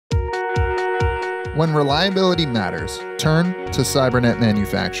When reliability matters, turn to CyberNet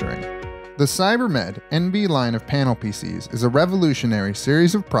Manufacturing. The CyberMed NB line of panel PCs is a revolutionary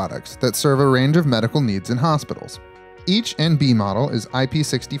series of products that serve a range of medical needs in hospitals. Each NB model is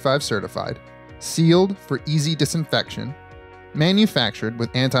IP65 certified, sealed for easy disinfection, manufactured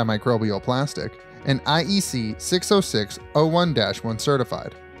with antimicrobial plastic, and IEC 60601-1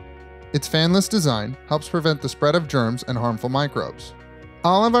 certified. Its fanless design helps prevent the spread of germs and harmful microbes.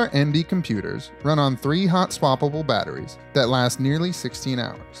 All of our NB computers run on 3 hot swappable batteries that last nearly 16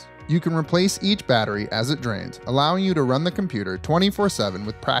 hours. You can replace each battery as it drains, allowing you to run the computer 24/7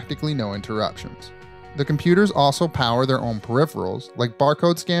 with practically no interruptions. The computers also power their own peripherals like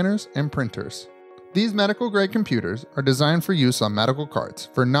barcode scanners and printers. These medical-grade computers are designed for use on medical carts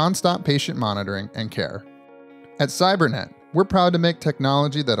for non-stop patient monitoring and care. At CyberNet, we're proud to make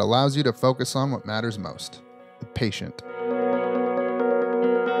technology that allows you to focus on what matters most: the patient.